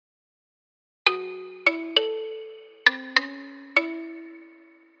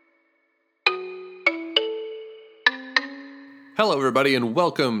Hello, everybody, and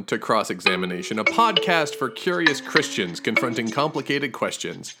welcome to Cross-Examination, a podcast for curious Christians confronting complicated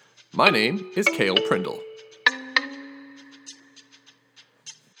questions. My name is Cale Prindle.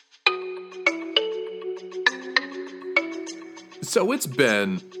 So it's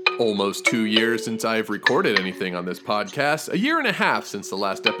been almost 2 years since I've recorded anything on this podcast. 1.5 years since the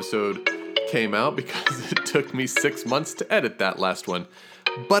last episode came out because it took me 6 months to edit that last one.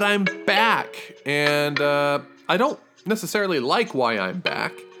 But I'm back, and I don't necessarily like why I'm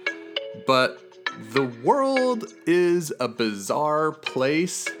back, but the world is a bizarre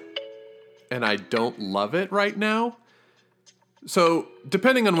place, and I don't love it right now. So,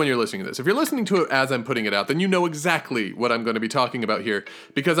 depending on when you're listening to this, if you're listening to it as I'm putting it out, then you know exactly what I'm going to be talking about here,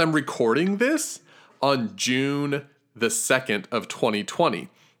 because I'm recording this on June the 2nd of 2020.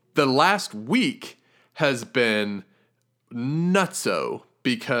 The last week has been nutso,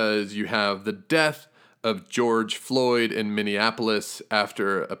 because you have the death of George Floyd in Minneapolis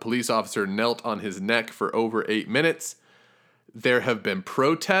after a police officer knelt on his neck for over 8 minutes. There have been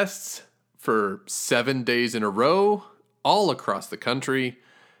protests for 7 days in a row all across the country,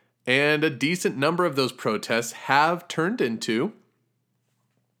 and a decent number of those protests have turned into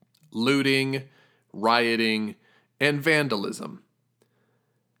looting, rioting, and vandalism.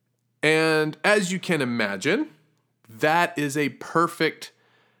 And as you can imagine, that is a perfect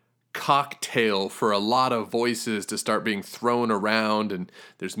cocktail for a lot of voices to start being thrown around, and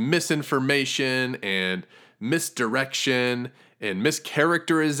there's misinformation and misdirection and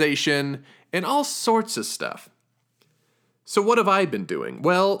mischaracterization and all sorts of stuff. So what have I been doing?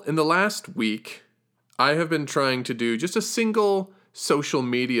 Well, in the last week, I have been trying to do just a single social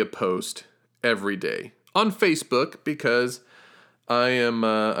media post every day on Facebook, because I'm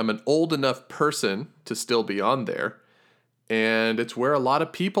an old enough person to still be on there. And it's where a lot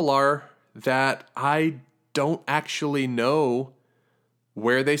of people are that I don't actually know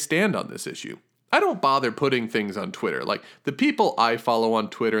where they stand on this issue. I don't bother putting things on Twitter. Like, the people I follow on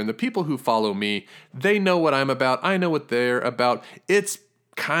Twitter and the people who follow me, they know what I'm about. I know what they're about. It's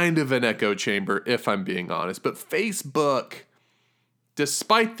kind of an echo chamber, if I'm being honest. But Facebook,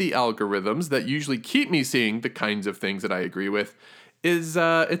 despite the algorithms that usually keep me seeing the kinds of things that I agree with, it's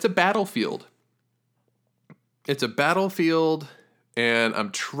a battlefield. It's a battlefield, and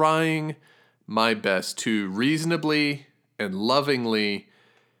I'm trying my best to reasonably and lovingly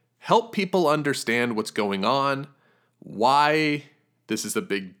help people understand what's going on, why this is a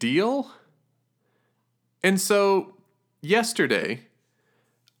big deal. And so yesterday,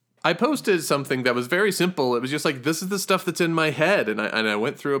 I posted something that was very simple. It was just like, this is the stuff that's in my head. And I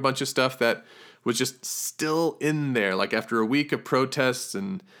went through a bunch of stuff that was just still in there. Like, after a week of protests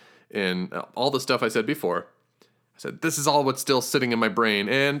and all the stuff I said before, I said, this is all what's still sitting in my brain.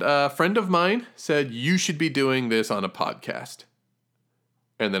 And a friend of mine said, you should be doing this on a podcast.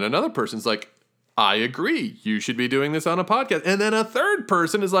 And then another person's like, I agree, you should be doing this on a podcast. And then a third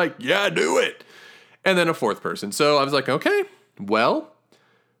person is like, yeah, do it. And then a fourth person. So I was like, okay, well,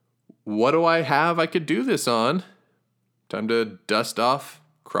 what do I have I could do this on? Time to dust off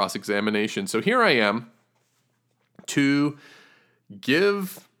cross-examination. So here I am to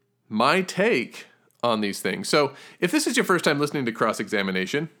give my take on these things. So if this is your first time listening to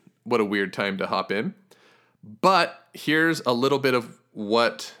cross-examination, what a weird time to hop in. But here's a little bit of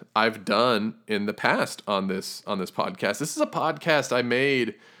what I've done in the past on this podcast. This is a podcast I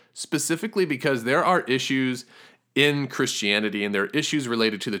made specifically because there are issues in Christianity and there are issues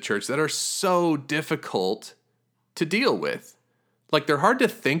related to the church that are so difficult to deal with. Like, they're hard to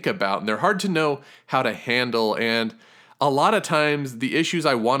think about and they're hard to know how to handle. And a lot of times the issues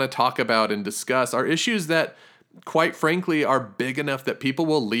I want to talk about and discuss are issues that, quite frankly, are big enough that people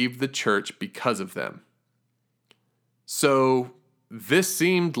will leave the church because of them. So this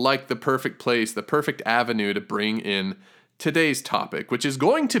seemed like the perfect place, the perfect avenue to bring in today's topic, which is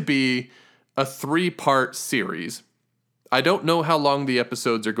going to be a 3-part series. I don't know how long the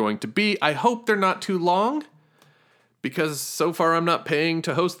episodes are going to be. I hope they're not too long, because so far I'm not paying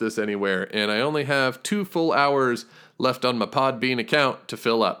to host this anywhere, and I only have 2 full hours left on my Podbean account to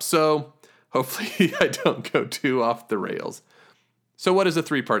fill up. So hopefully I don't go too off the rails. So what is a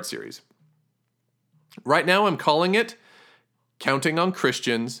 3-part series? Right now I'm calling it Counting on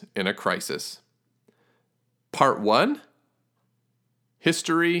Christians in a Crisis. Part 1,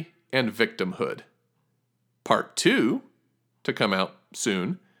 History and Victimhood. Part 2, to come out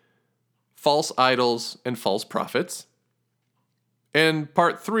soon, False Idols and False Prophets. And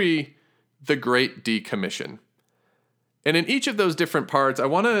Part 3, The Great Decommission. And in each of those different parts, I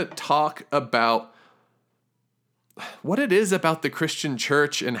want to talk about what it is about the Christian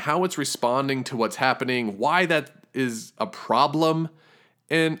church and how it's responding to what's happening, why that is a problem,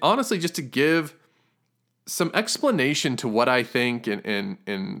 and honestly, just to give some explanation to what I think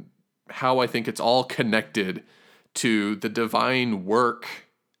and how I think it's all connected to the divine work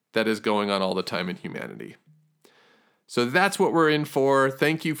that is going on all the time in humanity. So that's what we're in for.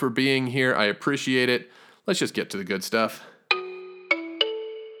 Thank you for being here. I appreciate it. Let's just get to the good stuff.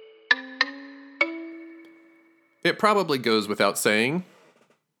 It probably goes without saying,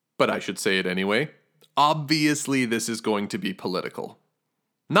 but I should say it anyway. Obviously, this is going to be political.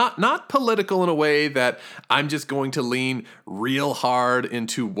 Not political in a way that I'm just going to lean real hard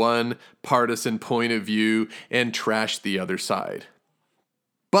into one partisan point of view and trash the other side.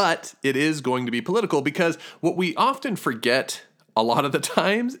 But it is going to be political because what we often forget a lot of the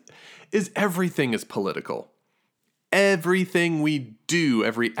times is everything is political. Everything we do,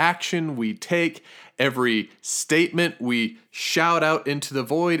 every action we take, every statement we shout out into the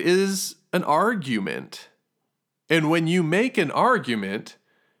void is an argument. And when you make an argument,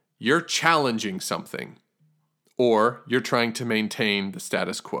 you're challenging something, or you're trying to maintain the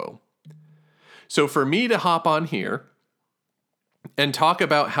status quo. So for me to hop on here and talk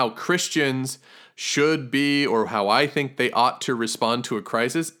about how Christians should be, or how I think they ought to respond to a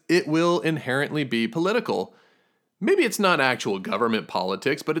crisis, it will inherently be political. Maybe it's not actual government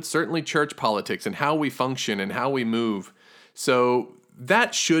politics, but it's certainly church politics and how we function and how we move. So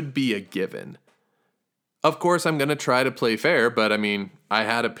that should be a given. Of course, I'm going to try to play fair, but I mean, I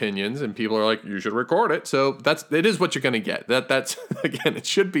had opinions and people are like, you should record it. So it is what you're going to get. That's again, it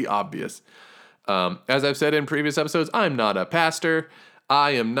should be obvious. As I've said in previous episodes, I'm not a pastor.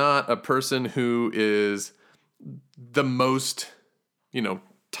 I am not a person who is the most,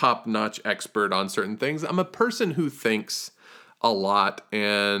 top-notch expert on certain things. I'm a person who thinks a lot,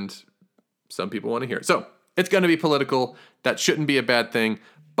 and some people want to hear it. So it's going to be political. That shouldn't be a bad thing.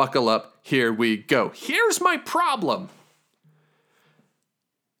 Buckle up. Here we go. Here's my problem.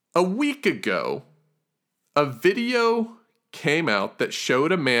 A week ago, a video came out that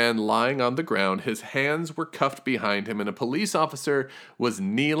showed a man lying on the ground. His hands were cuffed behind him, and a police officer was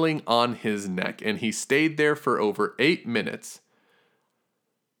kneeling on his neck, and he stayed there for over 8 minutes.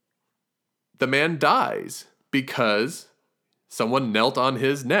 The man dies because someone knelt on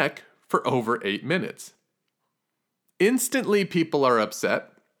his neck for over 8 minutes. Instantly, people are upset.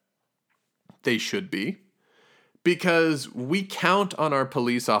 They should be, because we count on our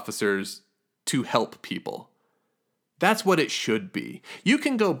police officers to help people. That's what it should be. You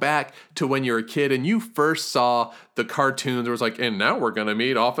can go back to when you're a kid and you first saw the cartoons. It was like, and now we're going to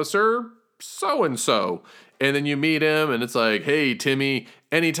meet Officer so-and-so. And then you meet him and it's like, hey, Timmy,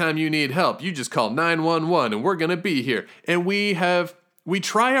 anytime you need help, you just call 911 and we're going to be here. And we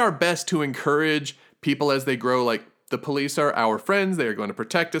try our best to encourage people as they grow. Like, the police are our friends. They are going to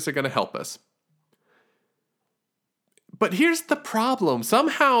protect us. They're going to help us. But here's the problem.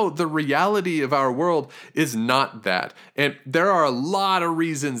 Somehow the reality of our world is not that. And there are a lot of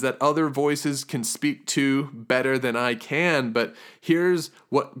reasons that other voices can speak to better than I can, but here's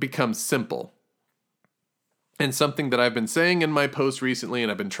what becomes simple. And something that I've been saying in my posts recently,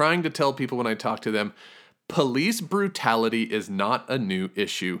 and I've been trying to tell people when I talk to them, police brutality is not a new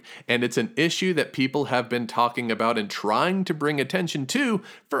issue. And it's an issue that people have been talking about and trying to bring attention to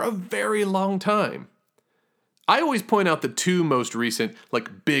for a very long time. I always point out the two most recent,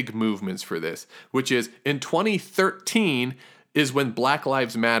 big movements for this, which is in 2013 is when Black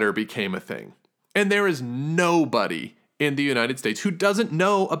Lives Matter became a thing. And there is nobody in the United States who doesn't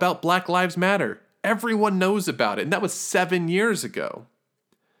know about Black Lives Matter. Everyone knows about it, and that was 7 years ago.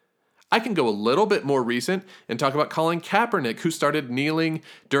 I can go a little bit more recent and talk about Colin Kaepernick, who started kneeling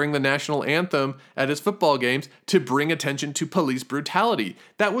during the national anthem at his football games to bring attention to police brutality.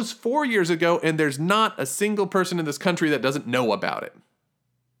 That was 4 years ago, and there's not a single person in this country that doesn't know about it.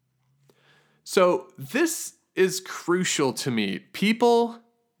 So this is crucial to me. People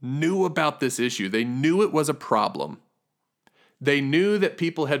knew about this issue. They knew it was a problem. They knew that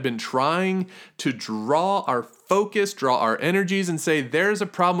people had been trying to draw our focus, draw our energies, and say, there's a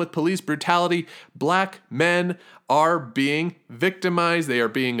problem with police brutality. Black men are being victimized. They are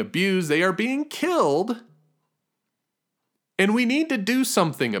being abused. They are being killed. And we need to do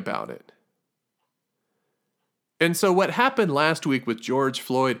something about it. And so what happened last week with George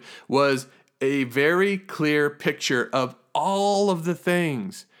Floyd was a very clear picture of all of the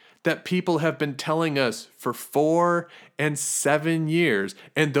things that people have been telling us for 4 and 7 years.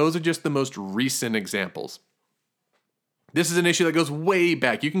 And those are just the most recent examples. This is an issue that goes way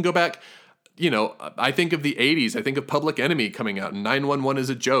back. You can go back, I think of the 80s. I think of Public Enemy coming out and 911 is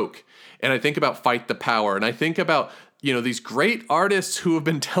a joke. And I think about Fight the Power. And I think about these great artists who have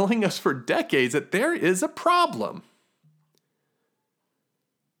been telling us for decades that there is a problem.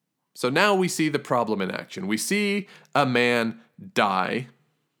 So now we see the problem in action. We see a man die.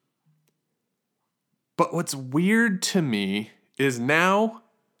 But what's weird to me is now,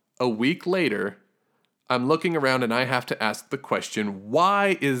 a week later, I'm looking around and I have to ask the question,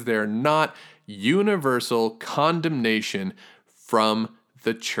 why is there not universal condemnation from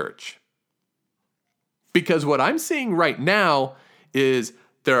the church? Because what I'm seeing right now is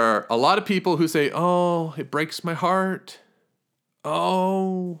there are a lot of people who say, oh, it breaks my heart.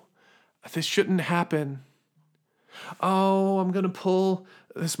 Oh, this shouldn't happen. Oh, I'm going to pull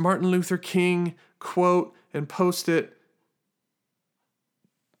this Martin Luther King quote and post it.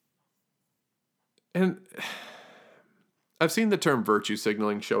 And I've seen the term virtue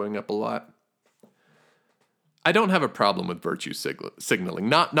signaling showing up a lot. I don't have a problem with virtue signaling.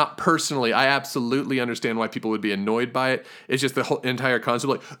 Not personally. I absolutely understand why people would be annoyed by it. It's just the whole entire concept,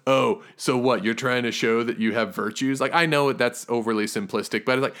 like, oh, so what? You're trying to show that you have virtues? Like, I know that's overly simplistic,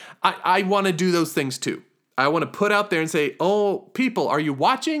 but it's like, I want to do those things too. I want to put out there and say, oh, people, are you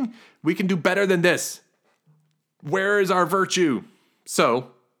watching? We can do better than this. Where is our virtue?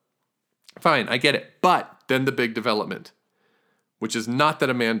 So, fine, I get it. But then the big development, which is not that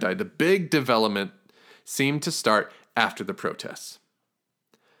a man died. The big development seemed to start after the protests.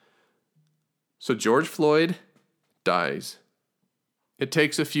 So George Floyd dies. It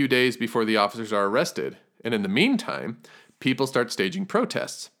takes a few days before the officers are arrested. And in the meantime, people start staging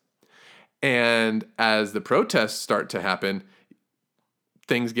protests. And as the protests start to happen,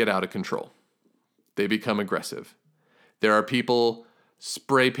 things get out of control. They become aggressive. There are people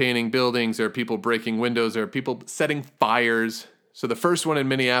spray painting buildings. There are people breaking windows. There are people setting fires. So the first one in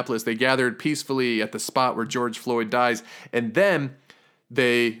Minneapolis, they gathered peacefully at the spot where George Floyd dies. And then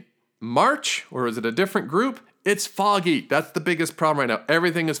they march, or is it a different group? It's foggy. That's the biggest problem right now.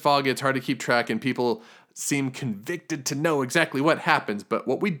 Everything is foggy. It's hard to keep track, and people seem convicted to know exactly what happens. But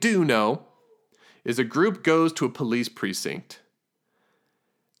what we do know is a group goes to a police precinct.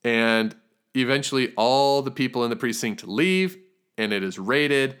 And eventually all the people in the precinct leave, and it is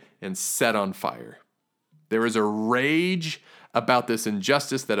raided and set on fire. There is a rage about this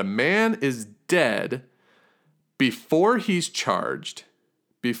injustice that a man is dead before he's charged,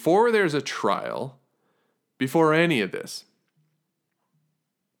 before there's a trial, before any of this.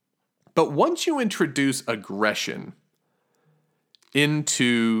 But once you introduce aggression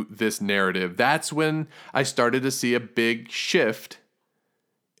into this narrative, that's when I started to see a big shift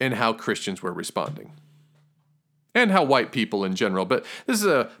in how Christians were responding. And how white people in general. But this is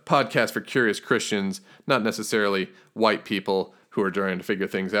a podcast for curious Christians, not necessarily white people who are trying to figure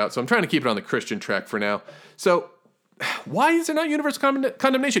things out. So I'm trying to keep it on the Christian track for now. So why is there not universal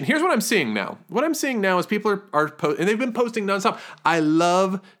condemnation? Here's what I'm seeing now. What I'm seeing now is people and they've been posting nonstop. I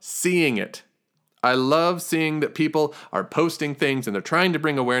love seeing it. I love seeing that people are posting things and they're trying to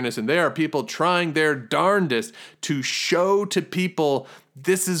bring awareness, and there are people trying their darndest to show to people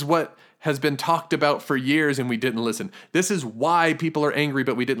this is what has been talked about for years and we didn't listen. This is why people are angry,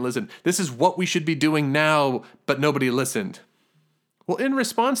 but we didn't listen. This is what we should be doing now, but nobody listened. Well, in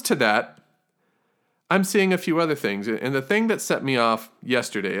response to that, I'm seeing a few other things. And the thing that set me off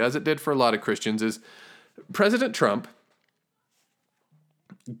yesterday, as it did for a lot of Christians, is President Trump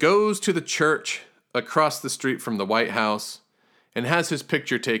goes to the church across the street from the White House and has his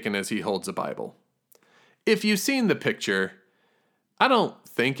picture taken as he holds a Bible. If you've seen the picture, I don't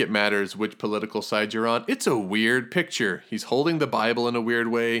think it matters which political side you're on. It's a weird picture. He's holding the Bible in a weird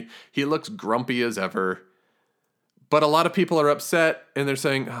way. He looks grumpy as ever. But a lot of people are upset and they're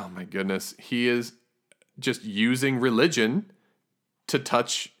saying, oh my goodness, he is just using religion to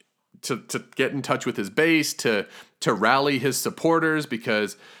get in touch with his base, to rally his supporters,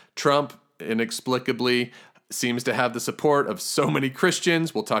 because Trump inexplicably seems to have the support of so many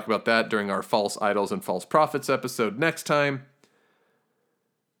Christians. We'll talk about that during our false idols and false prophets episode next time.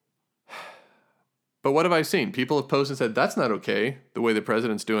 But what have I seen? People have posted and said, that's not okay, the way the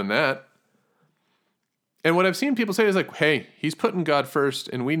president's doing that. And what I've seen people say is like, hey, he's putting God first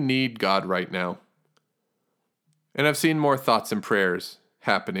and we need God right now. And I've seen more thoughts and prayers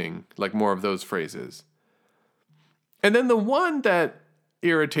happening, like more of those phrases. And then the one that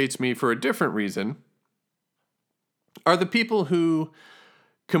irritates me for a different reason are the people who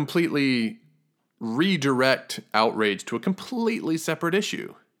completely redirect outrage to a completely separate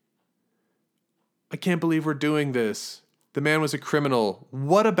issue. I can't believe we're doing this. The man was a criminal.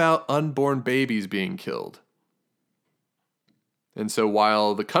 What about unborn babies being killed? And so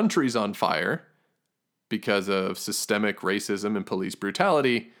while the country's on fire because of systemic racism and police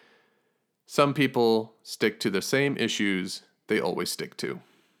brutality, Some people stick to the same issues they always stick to.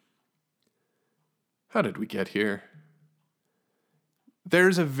 How did we get here?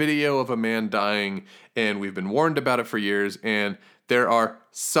 There's a video of a man dying, and we've been warned about it for years, and there are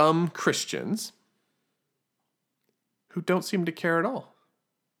some Christians who don't seem to care at all.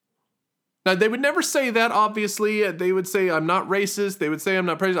 Now, they would never say that, obviously. They would say, I'm not racist. They would say, I'm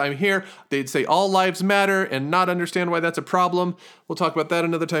not prejudiced. I'm here. They'd say all lives matter and not understand why that's a problem. We'll talk about that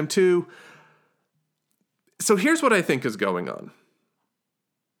another time, too. So here's what I think is going on.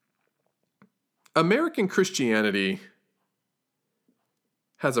 American Christianity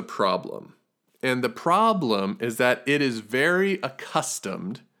has a problem. And the problem is that it is very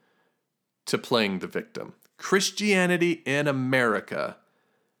accustomed to playing the victim. Christianity in America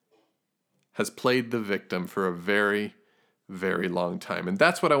has played the victim for a very, very long time. And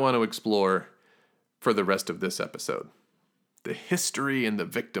that's what I want to explore for the rest of this episode. The history and the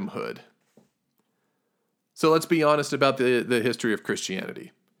victimhood. So let's be honest about the history of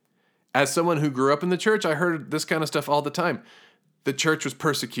Christianity. As someone who grew up in the church, I heard this kind of stuff all the time. The church was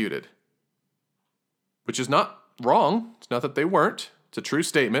persecuted, which is not wrong. It's not that they weren't. It's a true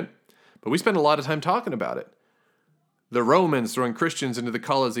statement. But we spend a lot of time talking about it. The Romans throwing Christians into the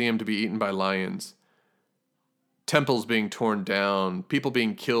Colosseum to be eaten by lions. Temples being torn down. People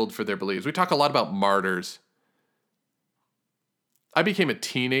being killed for their beliefs. We talk a lot about martyrs. I became a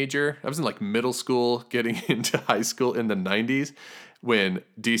teenager. I was in middle school, getting into high school in the 90s when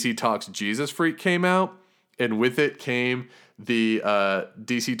DC Talks Jesus Freak came out. And with it came the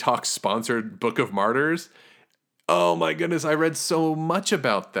DC Talks sponsored Book of Martyrs. Oh my goodness, I read so much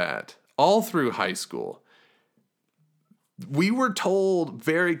about that all through high school. We were told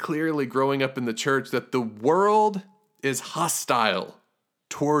very clearly growing up in the church that the world is hostile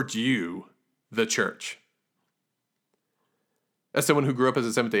towards you, the church. As someone who grew up as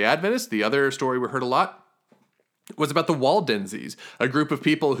a Seventh-day Adventist, the other story we heard a lot was about the Waldenses, a group of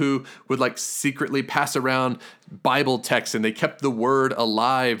people who would secretly pass around Bible texts, and they kept the word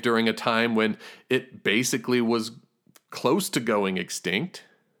alive during a time when it basically was close to going extinct.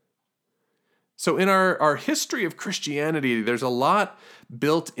 So in our history of Christianity, there's a lot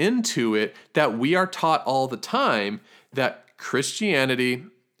built into it that we are taught all the time that Christianity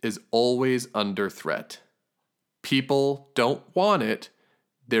is always under threat. People don't want it.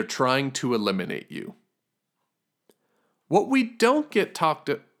 They're trying to eliminate you. What we don't get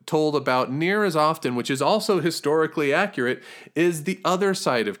told about near as often, which is also historically accurate, is the other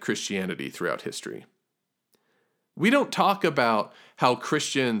side of Christianity throughout history. We don't talk about how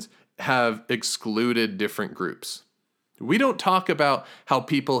Christians have excluded different groups. We don't talk about how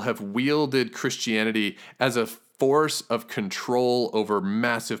people have wielded Christianity as a force of control over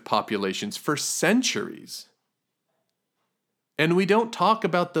massive populations for centuries. And we don't talk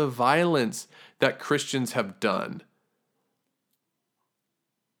about the violence that Christians have done.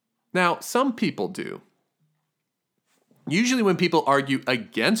 Now, some people do. Usually when people argue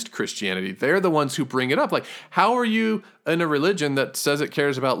against Christianity, they're the ones who bring it up. How are you in a religion that says it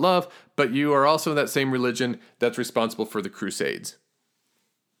cares about love, but you are also in that same religion that's responsible for the Crusades?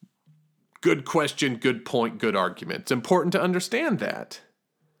 Good question, good point, good argument. It's important to understand that.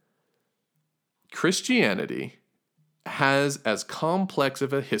 Christianity has as complex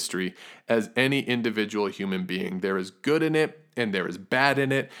of a history as any individual human being. There is good in it and there is bad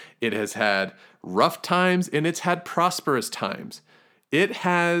in it. It has had rough times and it's had prosperous times. It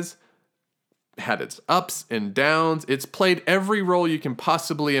has had its ups and downs. It's played every role you can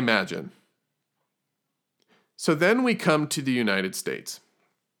possibly imagine. So then we come to the United States.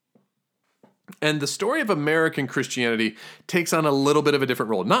 And the story of American Christianity takes on a little bit of a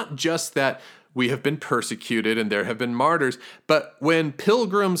different role. Not just that we have been persecuted and there have been martyrs, but when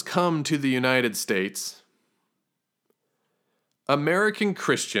pilgrims come to the United States, American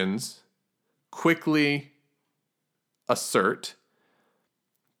Christians quickly assert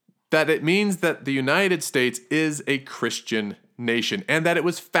that it means that the United States is a Christian nation and that it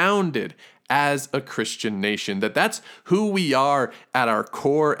was founded as a Christian nation, that's who we are at our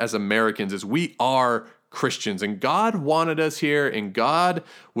core as Americans, is we are Christians, and God wanted us here, and God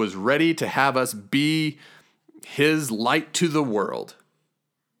was ready to have us be his light to the world.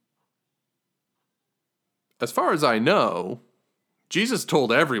 As far as I know, Jesus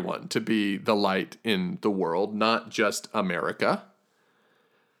told everyone to be the light in the world, not just America.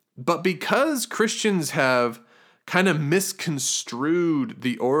 But because Christians have kind of misconstrued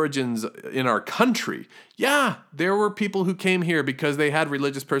the origins in our country. Yeah, there were people who came here because they had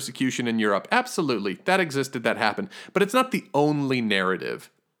religious persecution in Europe. Absolutely, that existed, that happened. But it's not the only narrative.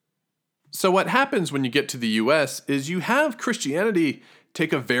 So what happens when you get to the U.S. is you have Christianity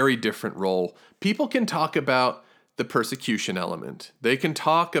take a very different role. People can talk about the persecution element. They can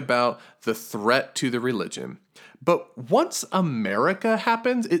talk about the threat to the religion. But once America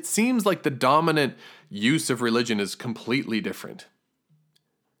happens, it seems like the dominant use of religion is completely different.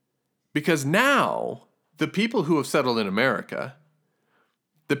 Because now, the people who have settled in America,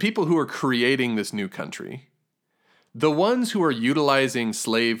 the people who are creating this new country, the ones who are utilizing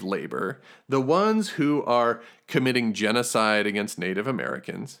slave labor, the ones who are committing genocide against Native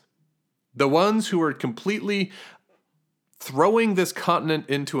Americans, the ones who are completely throwing this continent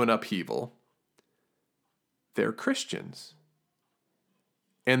into an upheaval, they're Christians.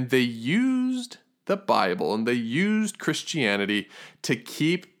 And they used the Bible and they used Christianity to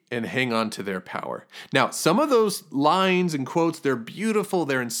keep and hang on to their power. Now, some of those lines and quotes, they're beautiful,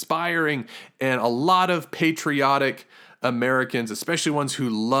 they're inspiring, and a lot of patriotic Americans, especially ones who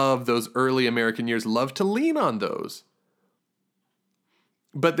love those early American years, love to lean on those.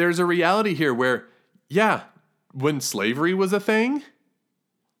 But there's a reality here where, yeah, when slavery was a thing,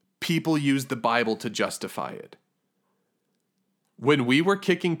 people used the Bible to justify it. When we were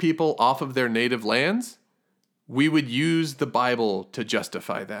kicking people off of their native lands, we would use the Bible to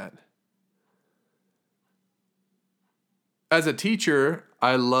justify that. As a teacher,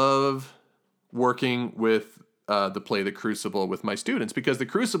 I love working with the play The Crucible with my students because The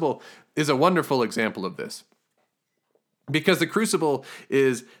Crucible is a wonderful example of this. Because The Crucible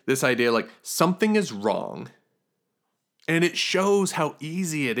is this idea like something is wrong, and it shows how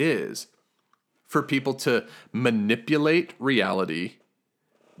easy it is for people to manipulate reality,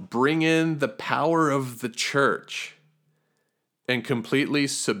 bring in the power of the church, and completely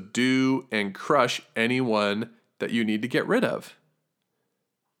subdue and crush anyone that you need to get rid of.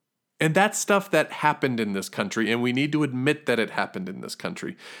 And that's stuff that happened in this country, and we need to admit that it happened in this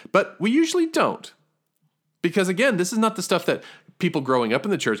country. But we usually don't. Because again, this is not the stuff that people growing up in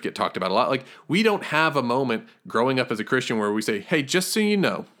the church get talked about a lot. Like, we don't have a moment growing up as a Christian where we say, hey, just so you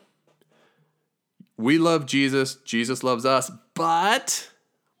know, we love Jesus, Jesus loves us, but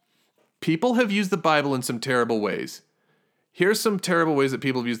people have used the Bible in some terrible ways. Here's some terrible ways that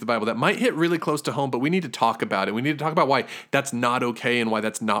people have used the Bible that might hit really close to home, but we need to talk about it. We need to talk about why that's not okay and why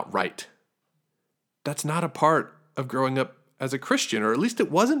that's not right. That's not a part of growing up as a Christian, or at least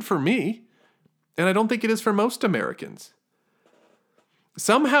it wasn't for me. And I don't think it is for most Americans.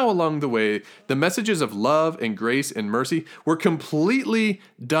 Somehow along the way, the messages of love and grace and mercy were completely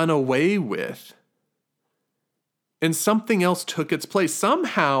done away with. And something else took its place.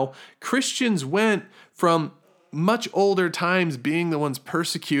 Somehow, Christians went from much older times being the ones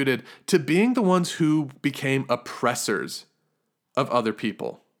persecuted to being the ones who became oppressors of other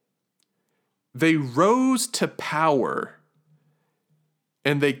people. They rose to power,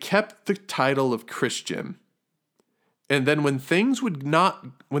 and they kept the title of Christian. And then when things would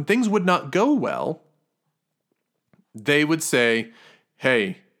not go well, they would say,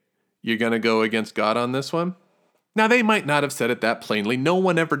 hey, you're going to go against God on this one? Now, they might not have said it that plainly. No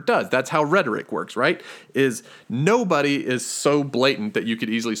one ever does. That's how rhetoric works, right? Is nobody is so blatant that you could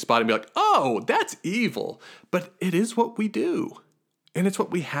easily spot it and be like, oh, that's evil. But it is what we do. And it's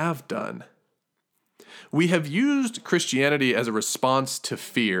what we have done. We have used Christianity as a response to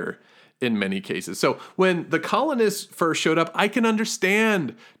fear in many cases. So when the colonists first showed up, I can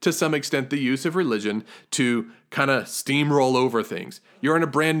understand to some extent the use of religion to kind of steamroll over things. You're in a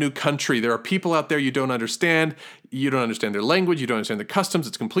brand new country. There are people out there you don't understand. You don't understand their language. You don't understand the customs.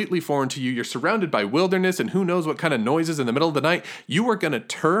 It's completely foreign to you. You're surrounded by wilderness and who knows what kind of noises in the middle of the night. You are going to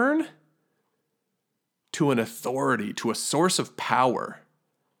turn to an authority, to a source of power.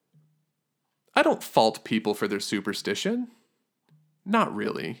 I don't fault people for their superstition. Not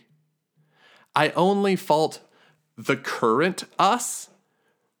really. I only fault the current us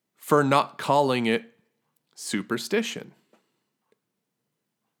for not calling it superstition.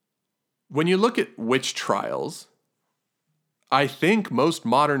 When you look at witch trials, I think most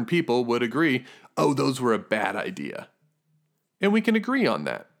modern people would agree, oh, those were a bad idea. And we can agree on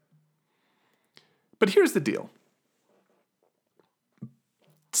that. But here's the deal.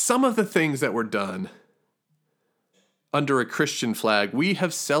 Some of the things that were done under a Christian flag, we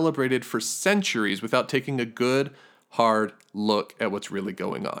have celebrated for centuries without taking a good, hard look at what's really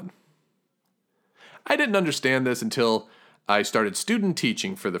going on. I didn't understand this until I started student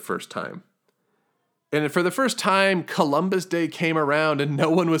teaching for the first time. And for the first time, Columbus Day came around and no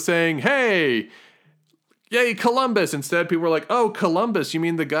one was saying, hey, yay, Columbus. Instead, people were like, oh, Columbus, you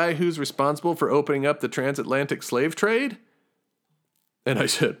mean the guy who's responsible for opening up the transatlantic slave trade? And I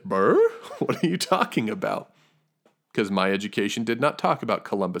said, Burr? What are you talking about? Because my education did not talk about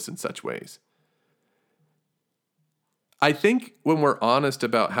Columbus in such ways. I think when we're honest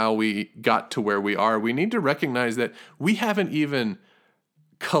about how we got to where we are, we need to recognize that we haven't even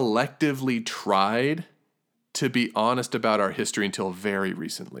collectively tried to be honest about our history until very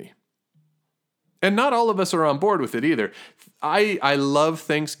recently. And not all of us are on board with it either. I love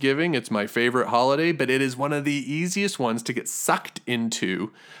Thanksgiving. It's my favorite holiday, but it is one of the easiest ones to get sucked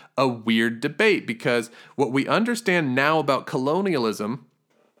into a weird debate, because what we understand now about colonialism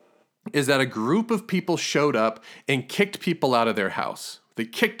is that a group of people showed up and kicked people out of their house. They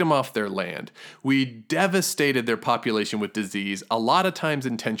kicked them off their land. We devastated their population with disease, a lot of times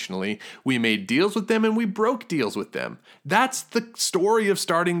intentionally. We made deals with them and we broke deals with them. That's the story of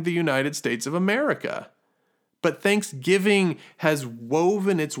starting the United States of America. But Thanksgiving has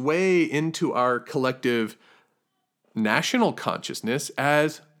woven its way into our collective national consciousness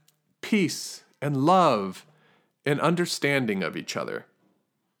as peace and love and understanding of each other.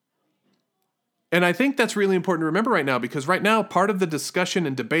 And I think that's really important to remember right now, because right now, part of the discussion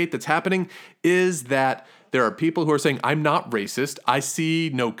and debate that's happening is that there are people who are saying, I'm not racist. I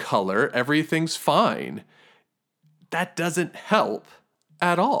see no color. Everything's fine. That doesn't help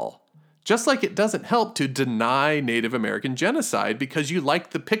at all. Just like it doesn't help to deny Native American genocide because you like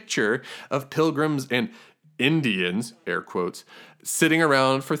the picture of pilgrims and Indians, air quotes, sitting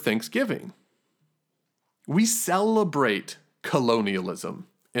around for Thanksgiving. We celebrate colonialism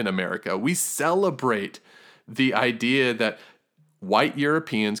in America. We celebrate the idea that white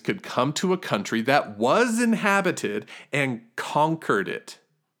Europeans could come to a country that was inhabited and conquered it.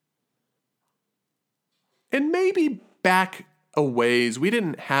 And maybe back a ways, we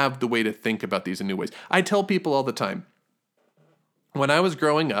didn't have the way to think about these in new ways. I tell people all the time, when I was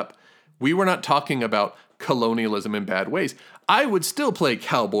growing up, we were not talking about colonialism in bad ways. I would still play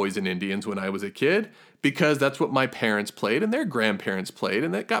cowboys and Indians when I was a kid, because that's what my parents played and their grandparents played,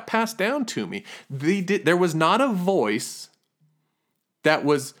 and that got passed down to me. There was not a voice that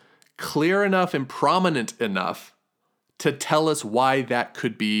was clear enough and prominent enough to tell us why that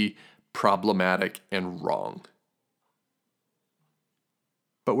could be problematic and wrong.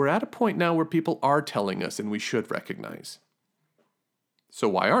 But we're at a point now where people are telling us, and we should recognize. So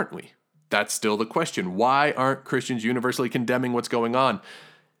why aren't we? That's still the question. Why aren't Christians universally condemning what's going on?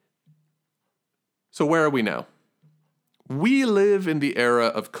 So where are we now? We live in the era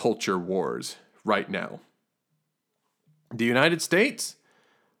of culture wars right now. The United States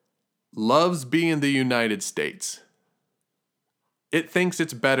loves being the United States. It thinks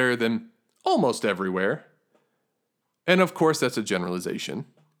it's better than almost everywhere. And of course, that's a generalization.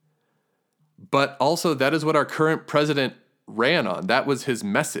 But also, that is what our current president ran on. That was his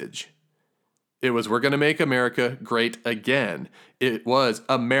message. It was, we're going to make America great again. It was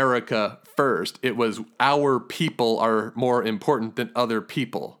America first. It was, our people are more important than other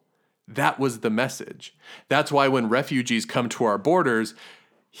people. That was the message. That's why when refugees come to our borders,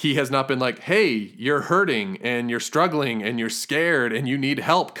 he has not been like, hey, you're hurting and you're struggling and you're scared and you need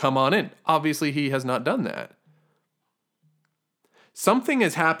help, come on in. Obviously, he has not done that. Something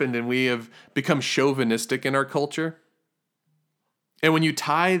has happened and we have become chauvinistic in our culture. And when you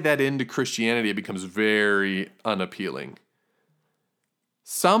tie that into Christianity, it becomes very unappealing.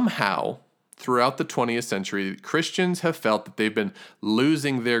 Somehow, throughout the 20th century, Christians have felt that they've been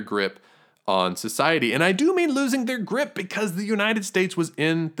losing their grip on society. And I do mean losing their grip because the United States was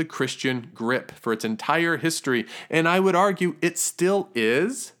in the Christian grip for its entire history. And I would argue it still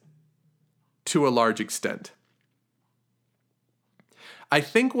is to a large extent. I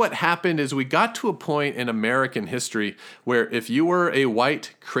think what happened is we got to a point in American history where if you were a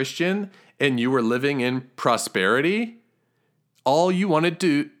white Christian and you were living in prosperity, all you wanted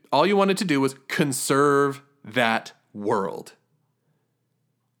to do was conserve that world.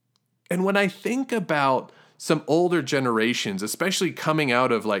 And when I think about some older generations, especially coming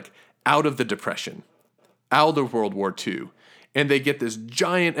out of the Depression, out of World War II, and they get this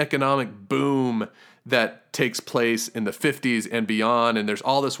giant economic boom that takes place in the 50s and beyond, and there's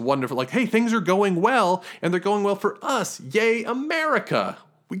all this wonderful, hey, things are going well, and they're going well for us. Yay, America.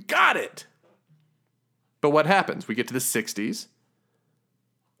 We got it. But what happens? We get to the 60s.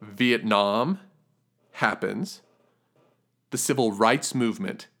 Vietnam happens. The civil rights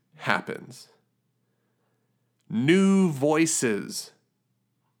movement happens. New voices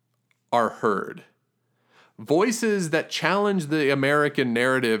are heard. Voices that challenge the American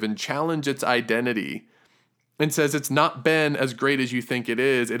narrative and challenge its identity and says it's not been as great as you think it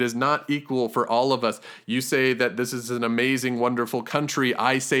is. It is not equal for all of us. You say that this is an amazing, wonderful country.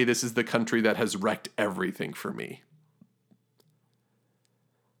 I say this is the country that has wrecked everything for me.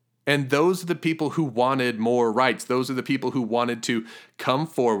 And those are the people who wanted more rights. Those are the people who wanted to come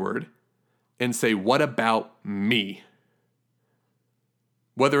forward and say, what about me?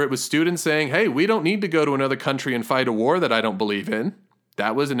 Whether it was students saying, hey, we don't need to go to another country and fight a war that I don't believe in.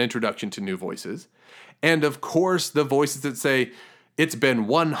 That was an introduction to new voices. And of course, the voices that say, it's been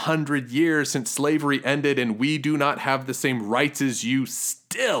 100 years since slavery ended and we do not have the same rights as you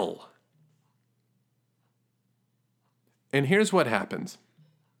still. And here's what happens.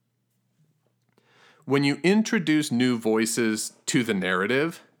 When you introduce new voices to the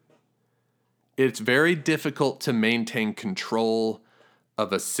narrative, it's very difficult to maintain control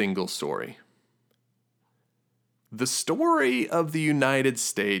of a single story. The story of the United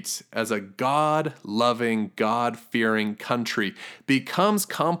States as a God-loving, God-fearing country becomes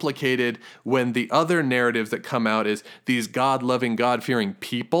complicated when the other narratives that come out is these God-loving, God-fearing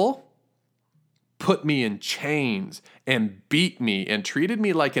people put me in chains and beat me and treated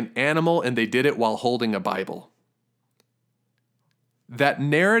me like an animal, and they did it while holding a Bible. That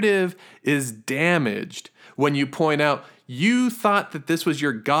narrative is damaged when you point out you thought that this was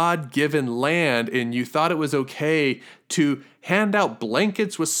your God-given land and you thought it was okay to hand out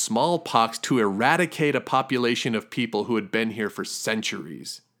blankets with smallpox to eradicate a population of people who had been here for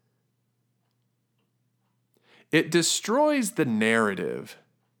centuries. It destroys the narrative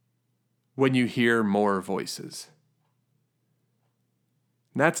when you hear more voices.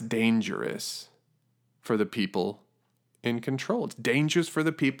 That's dangerous for the people in control. It's dangerous for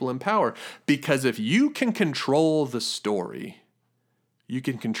the people in power, because if you can control the story, you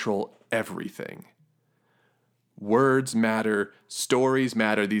can control everything. Words matter, stories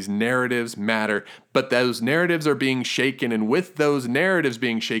matter, these narratives matter, but those narratives are being shaken, and with those narratives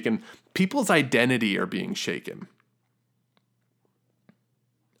being shaken, people's identity are being shaken.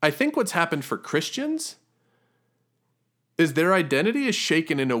 I think what's happened for Christians is their identity is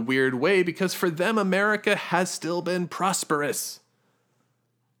shaken in a weird way, because for them, America has still been prosperous.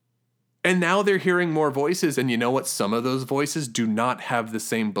 And now they're hearing more voices, and you know what? Some of those voices do not have the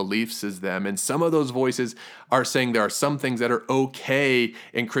same beliefs as them, and some of those voices are saying there are some things that are okay,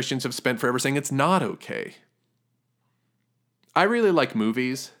 and Christians have spent forever saying it's not okay. I really like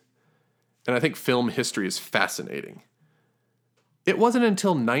movies, and I think film history is fascinating. It wasn't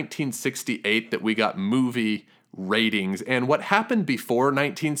until 1968 that we got movie ratings. And what happened before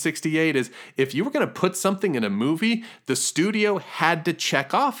 1968 is if you were going to put something in a movie, the studio had to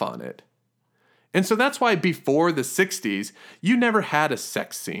check off on it. And so that's why before the 60s, you never had a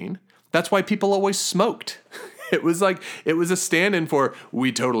sex scene. That's why people always smoked. It was a stand-in for,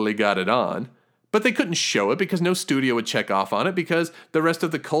 we totally got it on. But they couldn't show it because no studio would check off on it, because the rest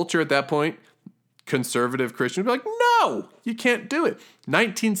of the culture at that point, conservative Christians, would be like, no, you can't do it.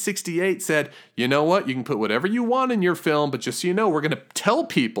 1968 said, you know what? You can put whatever you want in your film, but just so you know, we're going to tell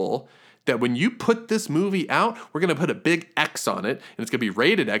people that when you put this movie out, we're going to put a big X on it, and it's going to be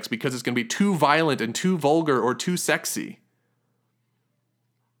rated X because it's going to be too violent and too vulgar or too sexy.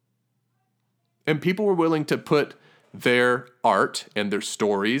 And people were willing to put their art and their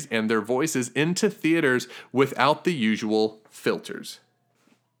stories and their voices into theaters without the usual filters.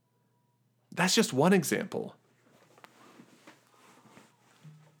 That's just one example.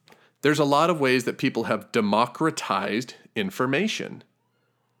 There's a lot of ways that people have democratized information.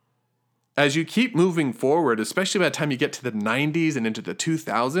 As you keep moving forward, especially by the time you get to the 90s and into the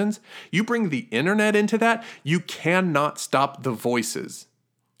 2000s, you bring the internet into that, you cannot stop the voices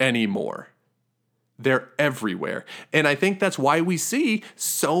anymore. They're everywhere. And I think that's why we see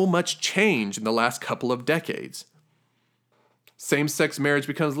so much change in the last couple of decades. Same-sex marriage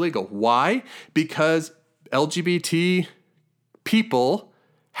becomes legal. Why? Because LGBT people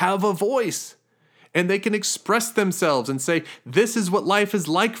have a voice, and they can express themselves and say, this is what life is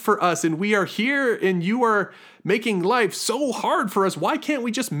like for us, and we are here, and you are making life so hard for us. Why can't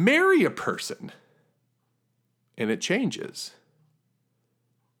we just marry a person? And it changes.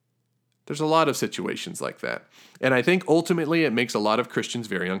 There's a lot of situations like that. And I think ultimately it makes a lot of Christians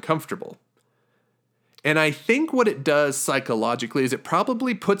very uncomfortable. And I think what it does psychologically is it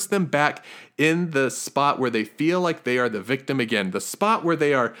probably puts them back in the spot where they feel like they are the victim again, the spot where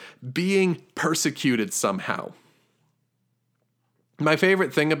they are being persecuted somehow. My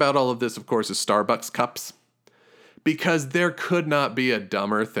favorite thing about all of this, of course, is Starbucks cups, because there could not be a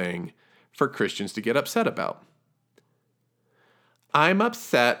dumber thing for Christians to get upset about. I'm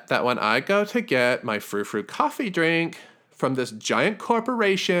upset that when I go to get my frou-frou coffee drink from this giant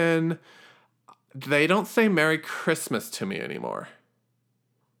corporation, they don't say Merry Christmas to me anymore.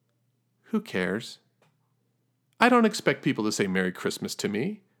 Who cares? I don't expect people to say Merry Christmas to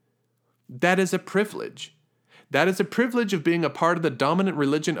me. That is a privilege. That is a privilege of being a part of the dominant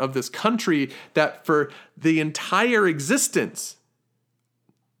religion of this country that for the entire existence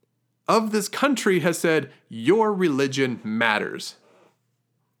of this country has said, your religion matters.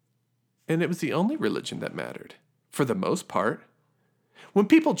 And it was the only religion that mattered, for the most part. When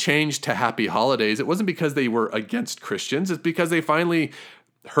people changed to happy holidays, it wasn't because they were against Christians. It's because they finally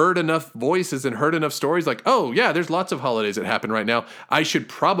heard enough voices and heard enough stories like, oh, yeah, there's lots of holidays that happen right now. I should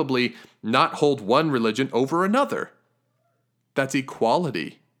probably not hold one religion over another. That's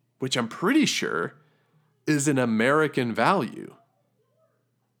equality, which I'm pretty sure is an American value.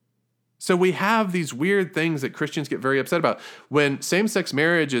 So we have these weird things that Christians get very upset about. When same-sex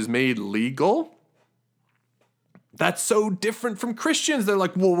marriage is made legal, that's so different from Christians. They're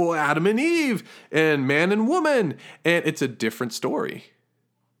like, well, Adam and Eve and man and woman. And it's a different story.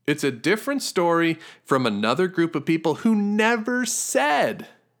 It's a different story from another group of people who never said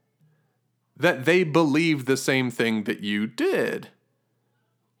that they believed the same thing that you did.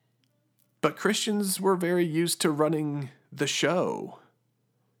 But Christians were very used to running the show.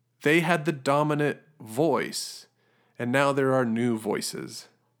 They had the dominant voice, and now there are new voices.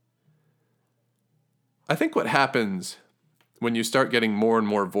 I think what happens when you start getting more and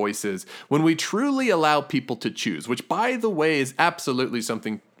more voices, when we truly allow people to choose, which, by the way, is absolutely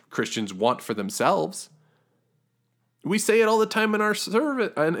something Christians want for themselves. We say it all the time in our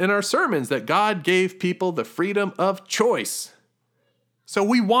sermons that God gave people the freedom of choice. So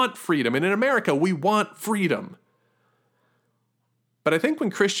we want freedom, and in America, we want freedom. But I think when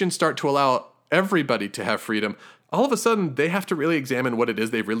Christians start to allow everybody to have freedom, all of a sudden they have to really examine what it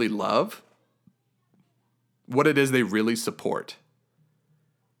is they really love, what it is they really support.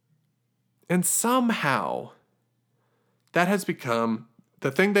 And somehow that has become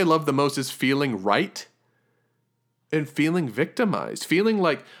the thing they love the most is feeling right and feeling victimized, feeling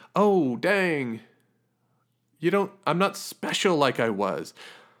like, oh, dang, I'm not special like I was.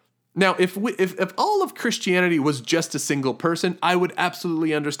 Now, if all of Christianity was just a single person, I would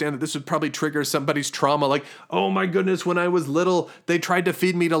absolutely understand that this would probably trigger somebody's trauma. Like, oh my goodness, when I was little, they tried to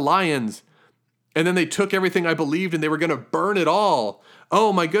feed me to lions. And then they took everything I believed and they were going to burn it all.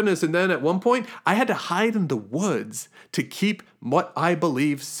 Oh my goodness. And then at one point, I had to hide in the woods to keep what I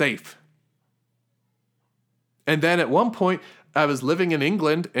believe safe. And then at one point, I was living in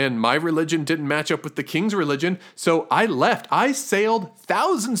England and my religion didn't match up with the king's religion. So I left. I sailed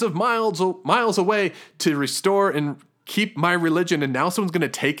thousands of miles away to restore and keep my religion. And now someone's going to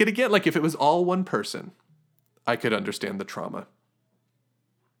take it again. Like if it was all one person, I could understand the trauma.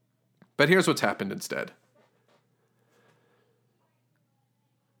 But here's what's happened instead.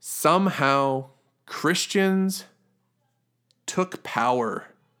 Somehow Christians took power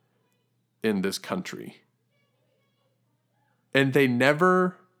in this country. And they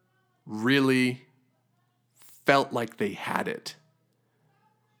never really felt like they had it.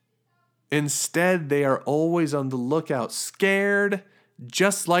 Instead, they are always on the lookout, scared,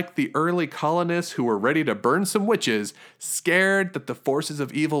 just like the early colonists who were ready to burn some witches, scared that the forces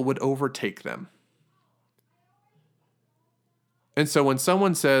of evil would overtake them. And so when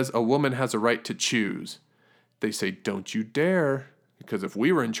someone says a woman has a right to choose, they say, don't you dare, because if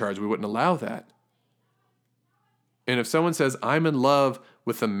we were in charge, we wouldn't allow that. And if someone says, I'm in love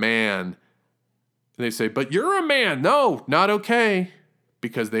with a man, and they say, but you're a man. No, not okay.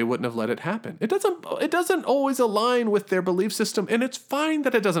 Because they wouldn't have let it happen. It doesn't always align with their belief system. And it's fine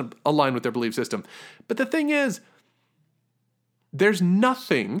that it doesn't align with their belief system. But the thing is, there's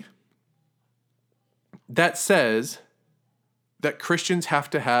nothing that says that Christians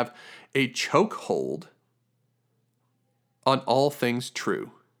have to have a chokehold on all things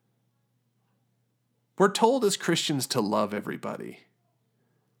true. We're told as Christians to love everybody.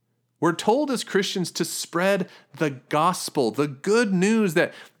 We're told as Christians to spread the gospel, the good news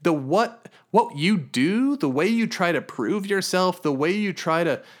that what you do, the way you try to prove yourself, the way you try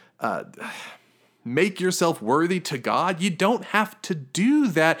to make yourself worthy to God, you don't have to do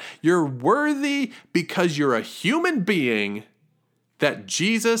that. You're worthy because you're a human being that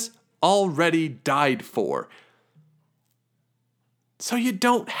Jesus already died for. So you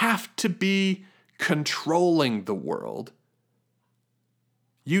don't have to be controlling the world.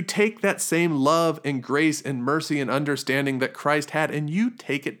 You take that same love and grace and mercy and understanding that Christ had, and you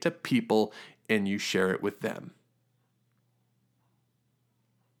take it to people and you share it with them.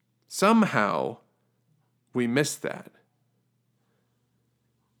 Somehow, we miss that.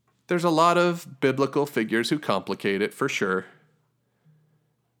 There's a lot of biblical figures who complicate it, for sure.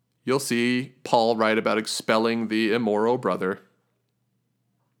 You'll see Paul write about expelling the immoral brother.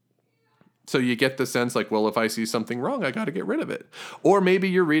 So you get the sense like, well, if I see something wrong, I got to get rid of it. Or maybe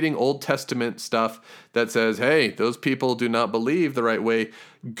you're reading Old Testament stuff that says, hey, those people do not believe the right way.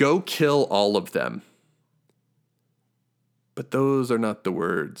 Go kill all of them. But those are not the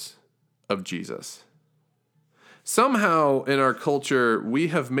words of Jesus. Somehow in our culture, we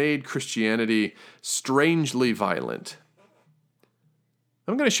have made Christianity strangely violent.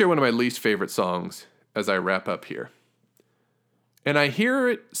 I'm going to share one of my least favorite songs as I wrap up here. And I hear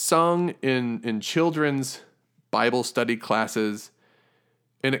it sung in children's Bible study classes,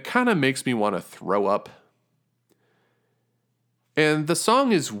 and it kind of makes me want to throw up. And the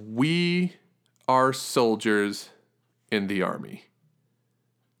song is "We Are Soldiers in the Army.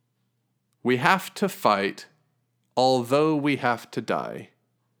 We have to fight, although we have to die.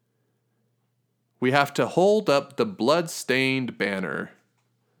 We have to hold up the blood-stained banner.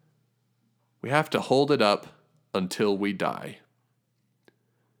 We have to hold it up until we die."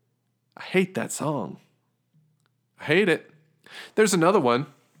 I hate that song. I hate it. There's another one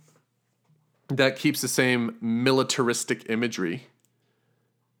that keeps the same militaristic imagery.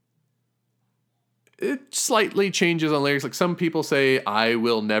 It slightly changes on lyrics. Like some people say, "I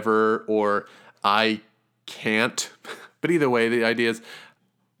will never," or "I can't." But either way, the idea is,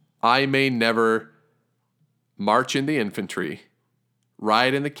 I may never march in the infantry,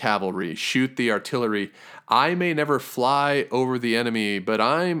 ride in the cavalry, shoot the artillery. I may never fly over the enemy, but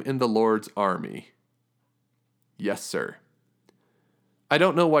I'm in the Lord's army. Yes, sir. I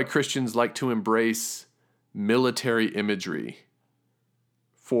don't know why Christians like to embrace military imagery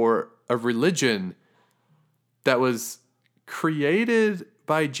for a religion that was created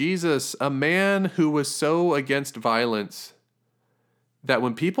by Jesus, a man who was so against violence that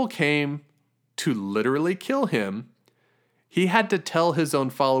when people came to literally kill him, he had to tell his own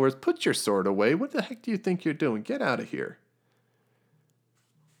followers, "Put your sword away. What the heck do you think you're doing? Get out of here."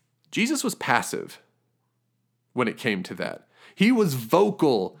 Jesus was passive when it came to that. He was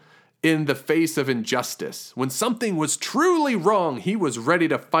vocal in the face of injustice. When something was truly wrong, he was ready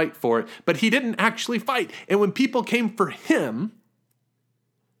to fight for it, but he didn't actually fight. And when people came for him,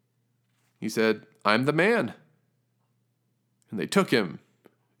 he said, "I'm the man." And they took him,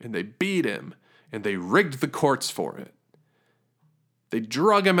 and they beat him, and they rigged the courts for it. They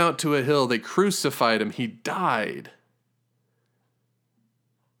drug him out to a hill. They crucified him. He died.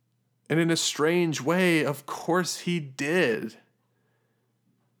 And in a strange way, of course he did.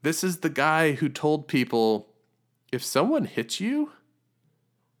 This is the guy who told people, if someone hits you,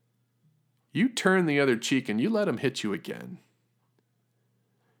 you turn the other cheek and you let them hit you again.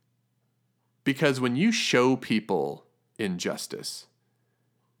 Because when you show people injustice,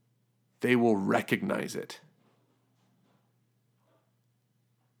 they will recognize it.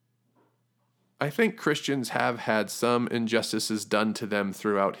 I think Christians have had some injustices done to them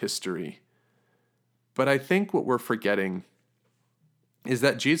throughout history. But I think what we're forgetting is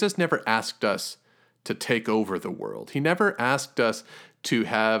that Jesus never asked us to take over the world. He never asked us to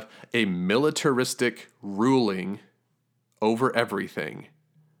have a militaristic ruling over everything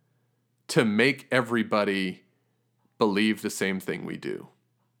to make everybody believe the same thing we do.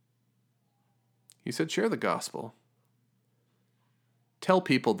 He said, share the gospel. Tell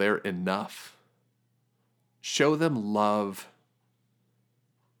people they're enough. Show them love.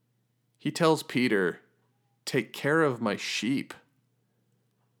 He tells Peter, take care of my sheep.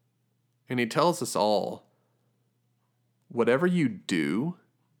 And he tells us all, whatever you do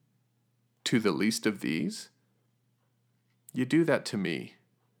to the least of these, you do that to me.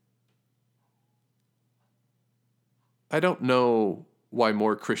 I don't know why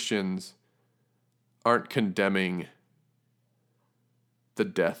more Christians aren't condemning the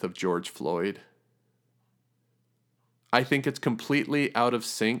death of George Floyd. I think it's completely out of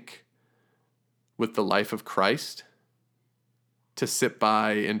sync with the life of Christ to sit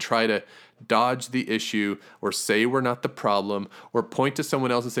by and try to dodge the issue or say we're not the problem or point to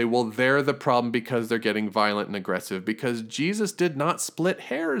someone else and say, well, they're the problem because they're getting violent and aggressive, because Jesus did not split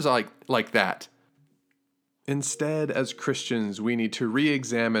hairs like that. Instead, as Christians, we need to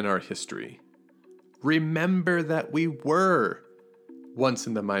re-examine our history. Remember that we were once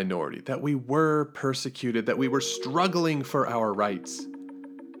in the minority, that we were persecuted, that we were struggling for our rights.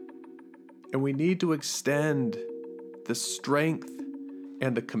 And we need to extend the strength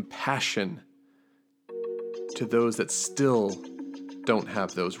and the compassion to those that still don't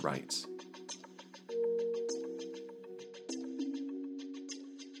have those rights.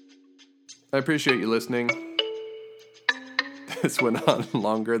 I appreciate you listening. This went on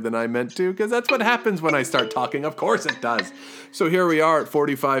longer than I meant to, because that's what happens when I start talking. Of course it does. So here we are at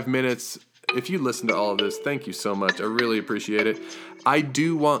 45 minutes. If you listen to all of this, thank you so much. I really appreciate it. I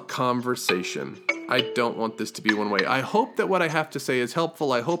do want conversation. I don't want this to be one way. I hope that what I have to say is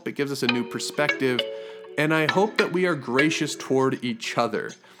helpful. I hope it gives us a new perspective. And I hope that we are gracious toward each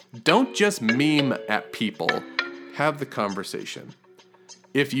other. Don't just meme at people. Have the conversation.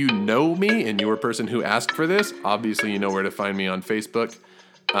 If you know me and you're a person who asked for this, obviously you know where to find me on Facebook.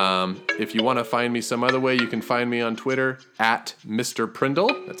 If you want to find me some other way, you can find me on Twitter at Mr. Prindle.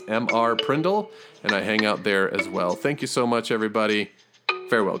 That's Mr. Prindle. And I hang out there as well. Thank you so much, everybody.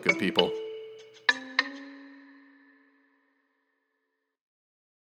 Farewell, good people.